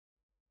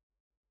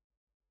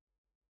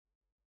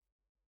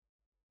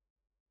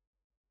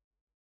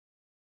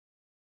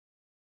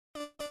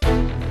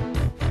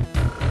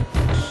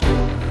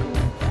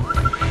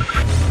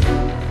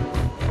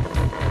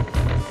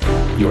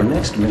Your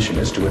next mission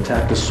is to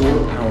attack the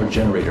solar-powered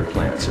generator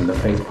plants in the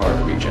Faith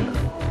Park region.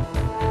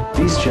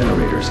 These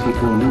generators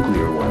equal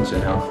nuclear ones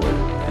in output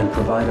and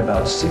provide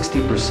about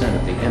 60%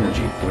 of the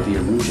energy for the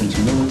Erusian's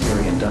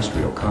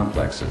military-industrial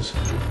complexes.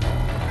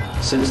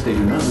 Since they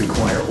do not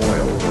require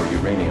oil or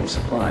uranium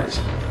supplies,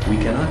 we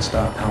cannot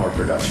stop power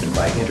production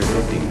by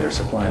interdicting their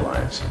supply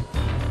lines.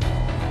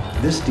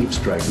 This deep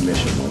strike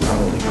mission will not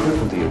only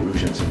cripple the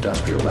Erusian's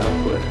industrial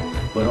output,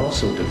 but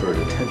also divert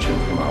attention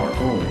from our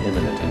own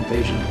imminent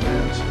invasion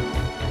plans.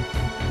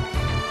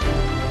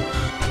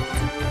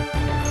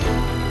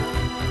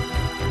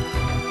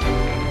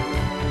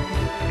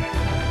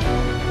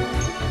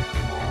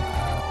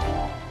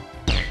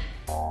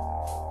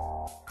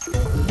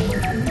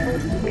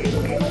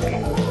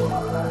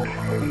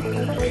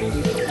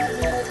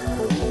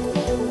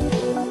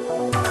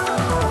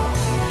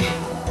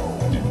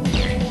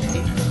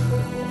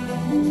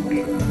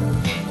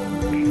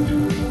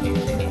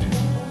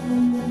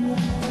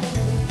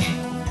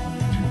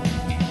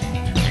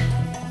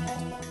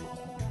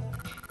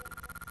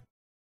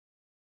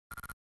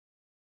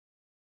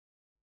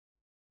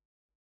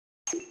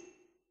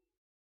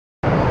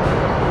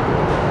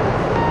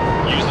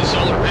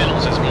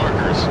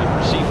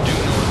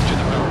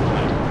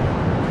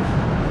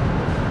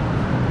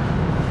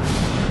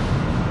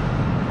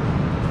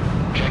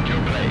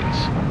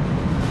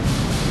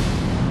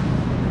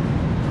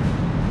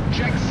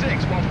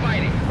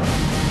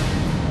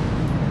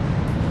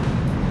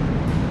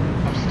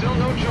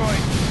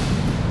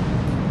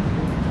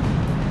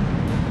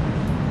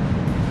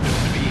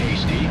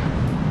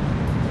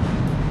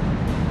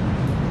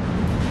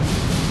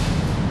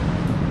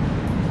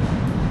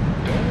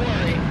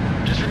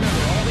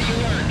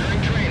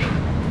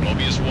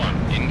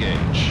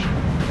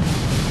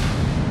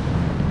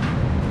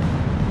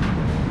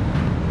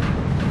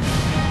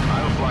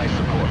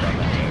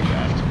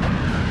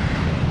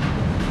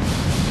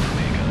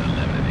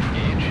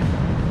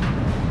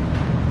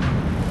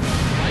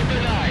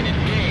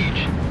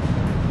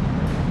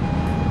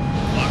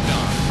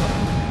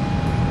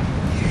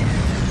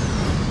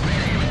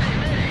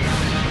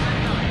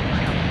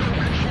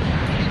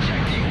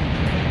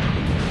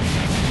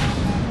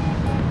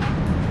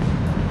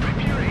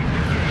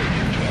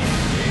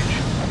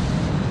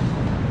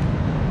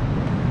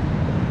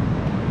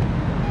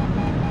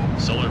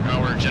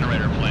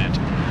 Generator plant,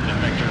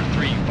 Vector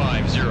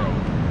 350,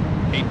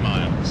 8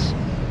 miles.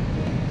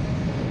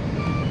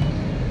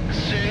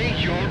 Say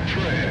your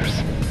prayers.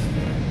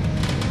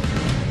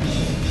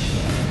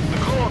 The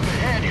glow up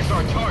ahead is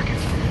our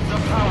target, the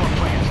power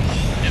plant.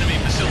 Enemy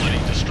facility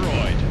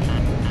destroyed.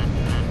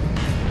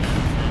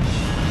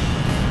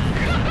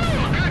 Good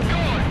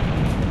going!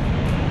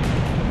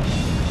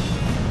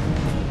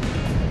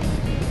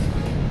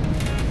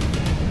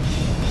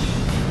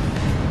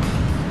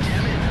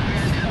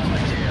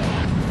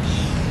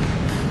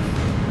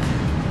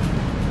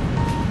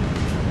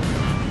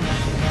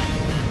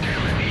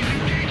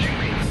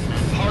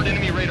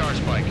 Radar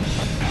spike.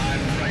 I'm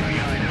right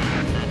behind him.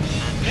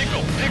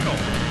 Pickle!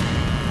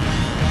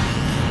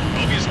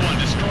 Mobius 1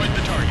 destroyed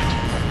the target.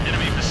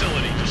 Enemy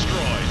facility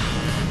destroyed.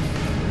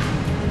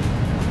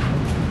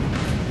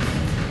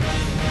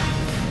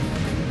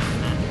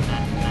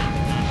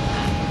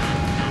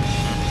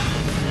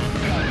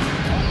 Got him.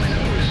 On my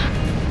nose.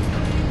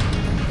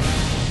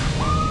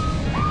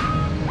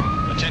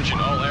 Attention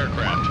all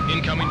aircraft.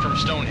 Incoming from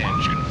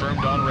Stonehenge,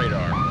 confirmed on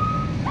radar.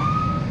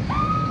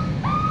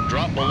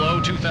 Drop below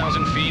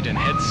 2,000 feet and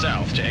head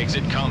south to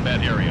exit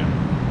combat area.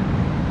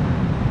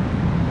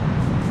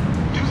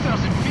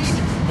 2,000 feet?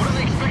 What do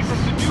they expect us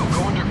to do?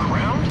 Go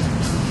underground?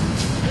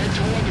 Head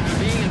toward the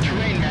ravine and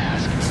terrain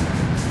mask.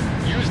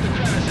 Use the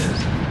crevices.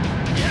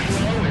 Get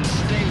low and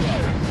stay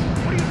low.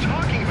 What are you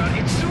talking about?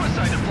 It's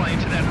suicide to fly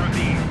into that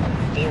ravine.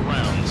 4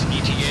 rounds,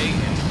 ETA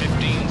in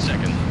 15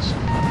 seconds.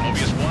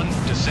 Mobius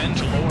 1, descend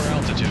to lower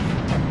altitude.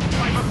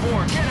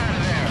 5-4, get out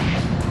of there!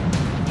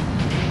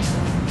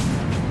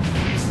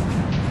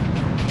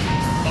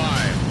 5,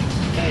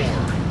 4,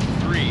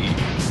 3,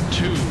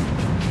 2,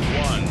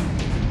 1.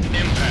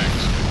 Impact.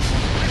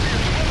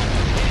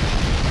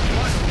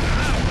 What?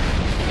 How?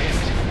 Damn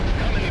it.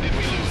 How many did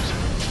we lose?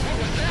 What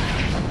was that?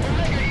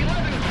 Omega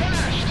 11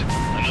 crashed!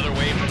 Another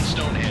wave from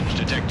Stonehenge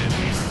detected.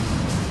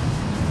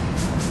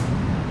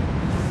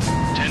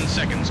 10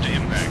 seconds to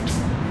impact.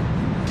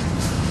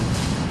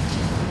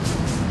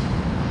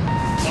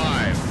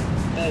 5,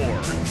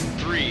 4,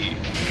 3,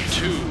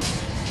 2,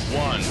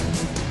 1.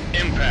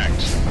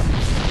 Impact.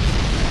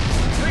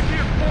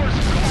 Rapier 4's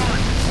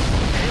gone!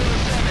 Halo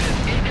 7 is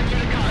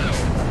incommunicado.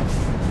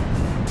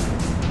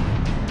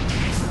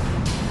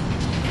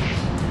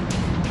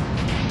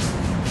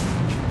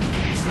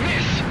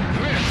 Miss!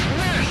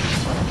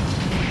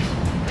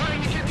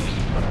 Trying to get these...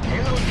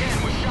 Halo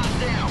 10 was shot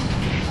down.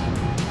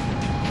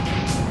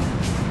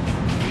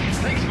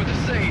 Thanks for the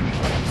save.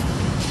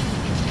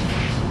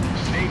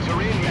 Staves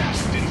are in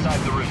masked inside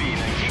the ravine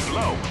and keep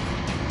low.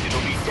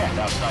 It'll be death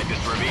outside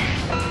this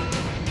ravine.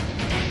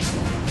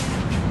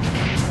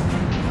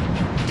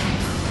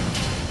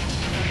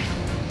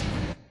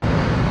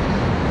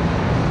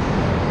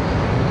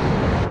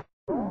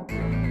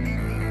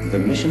 The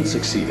mission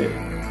succeeded,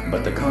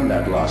 but the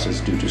combat losses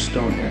due to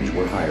Stonehenge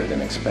were higher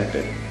than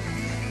expected.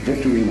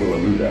 Victory will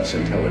elude us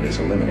until it is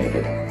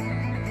eliminated.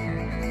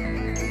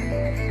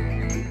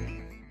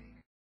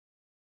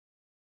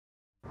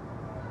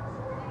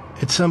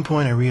 At some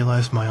point I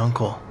realized my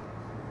uncle,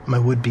 my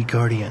would-be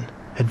guardian,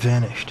 had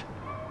vanished.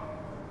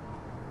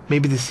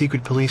 Maybe the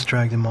secret police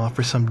dragged him off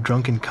for some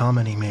drunken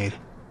comment he made.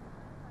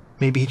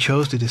 Maybe he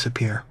chose to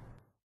disappear.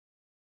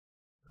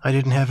 I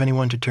didn't have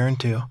anyone to turn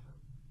to,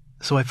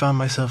 so I found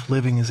myself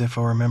living as if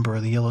I were a member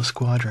of the Yellow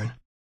Squadron.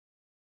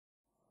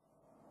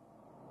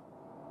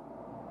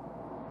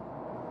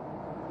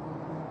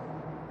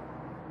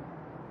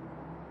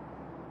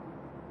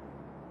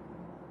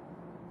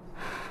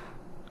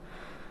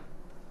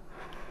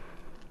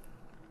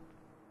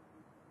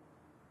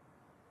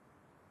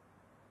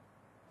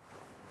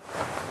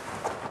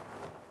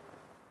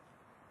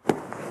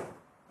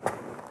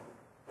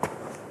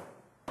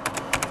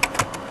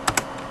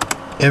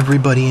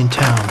 Everybody in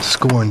town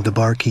scorned the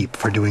barkeep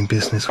for doing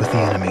business with the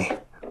enemy.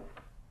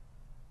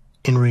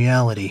 In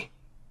reality,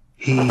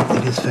 he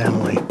and his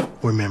family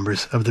were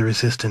members of the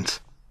Resistance,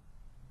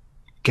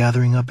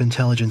 gathering up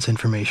intelligence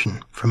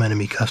information from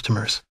enemy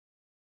customers.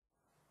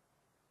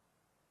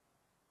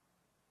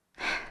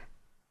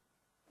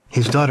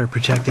 His daughter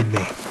protected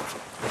me,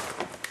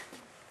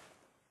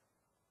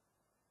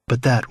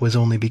 but that was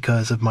only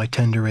because of my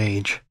tender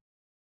age.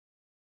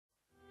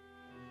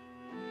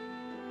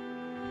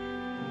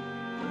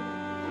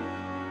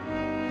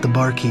 The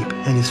barkeep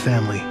and his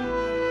family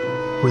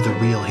were the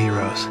real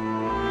heroes,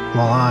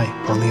 while I,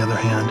 on the other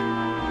hand,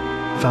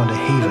 found a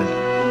haven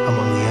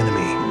among the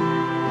enemy.